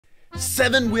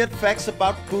7 weird facts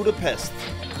about Budapest.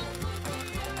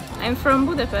 I'm from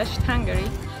Budapest, Hungary.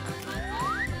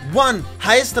 1.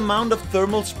 Highest amount of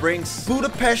thermal springs.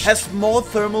 Budapest has more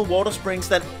thermal water springs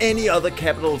than any other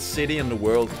capital city in the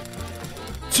world.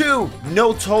 2.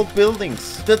 No tall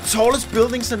buildings. The tallest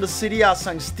buildings in the city are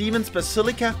St. Stephen's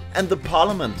Basilica and the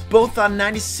Parliament. Both are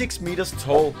 96 meters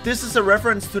tall. This is a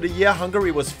reference to the year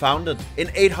Hungary was founded,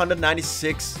 in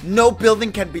 896. No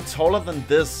building can be taller than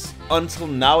this, until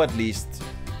now at least.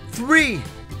 3.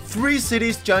 3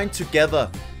 cities joined together.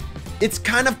 It's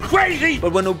kind of crazy!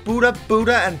 But when Buda,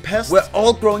 Buda and Pest were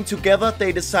all growing together,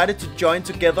 they decided to join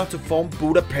together to form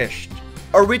Budapest.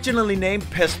 Originally named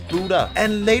Pest Buda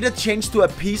and later changed to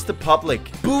appease the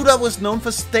public. Buda was known for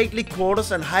stately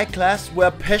quarters and high class,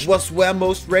 where Pest was where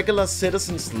most regular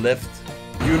citizens lived.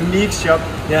 Unique shop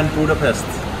here in Budapest.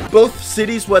 Both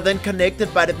cities were then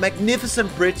connected by the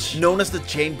magnificent bridge known as the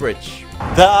Chain Bridge.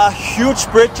 There are huge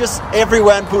bridges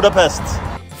everywhere in Budapest.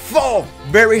 4.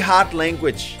 Very hard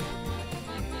language.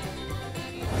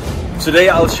 Today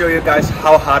I'll show you guys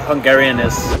how hard Hungarian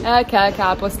is. El kell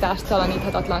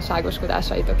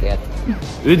káposztástalaníthatatlanságoskodásaitokért.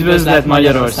 Üdvözlet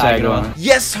Magyarországról!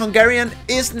 Yes, Hungarian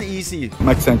isn't easy.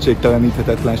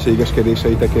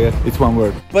 Megszentségteleníthetetlenségeskedéseitekért. It's one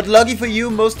word. But lucky for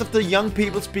you, most of the young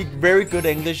people speak very good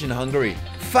English in Hungary.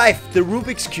 5. The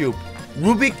Rubik's Cube.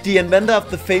 Rubik, the inventor of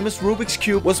the famous Rubik's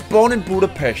Cube, was born in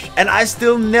Budapest, and I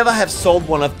still never have solved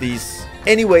one of these.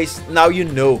 Anyways, now you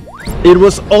know. It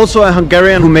was also a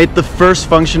Hungarian who made the first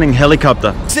functioning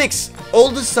helicopter. 6.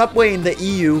 Oldest subway in the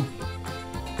EU.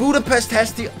 Budapest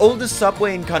has the oldest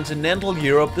subway in continental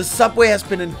Europe. The subway has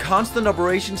been in constant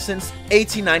operation since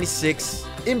 1896.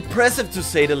 Impressive to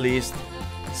say the least.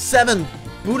 7.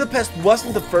 Budapest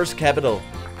wasn't the first capital.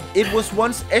 It was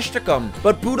once Esztergom,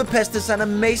 but Budapest is an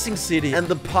amazing city, and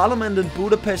the parliament in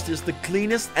Budapest is the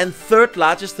cleanest and 3rd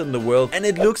largest in the world, and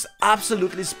it looks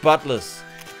absolutely spotless.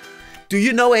 Do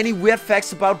you know any weird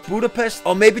facts about Budapest,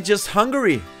 or maybe just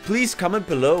Hungary? Please comment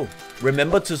below.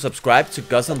 Remember to subscribe to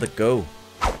Gus on the Go.